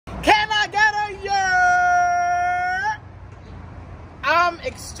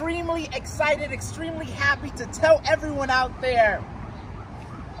extremely excited, extremely happy to tell everyone out there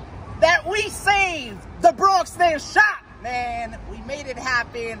that we saved the Bronx Thier shop, man. We made it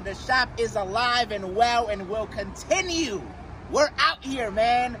happen. The shop is alive and well and will continue. We're out here,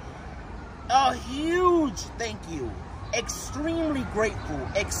 man. A huge thank you. Extremely grateful,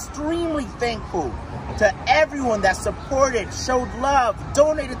 extremely thankful to everyone that supported, showed love,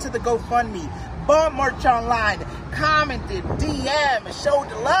 donated to the GoFundMe, bought merch online, commented, DM,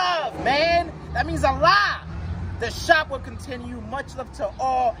 showed love, man. That means a lot. The shop will continue. Much love to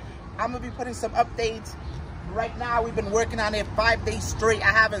all. I'm going to be putting some updates. Right now, we've been working on it 5 days straight.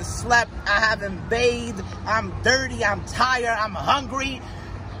 I haven't slept. I haven't bathed. I'm dirty. I'm tired. I'm hungry.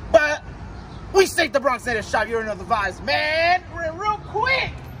 But we saved the Bronx Thier shop. You already know the vibes, man. Real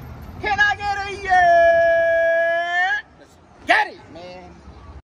quick. Can I get a yeah? Let's get it.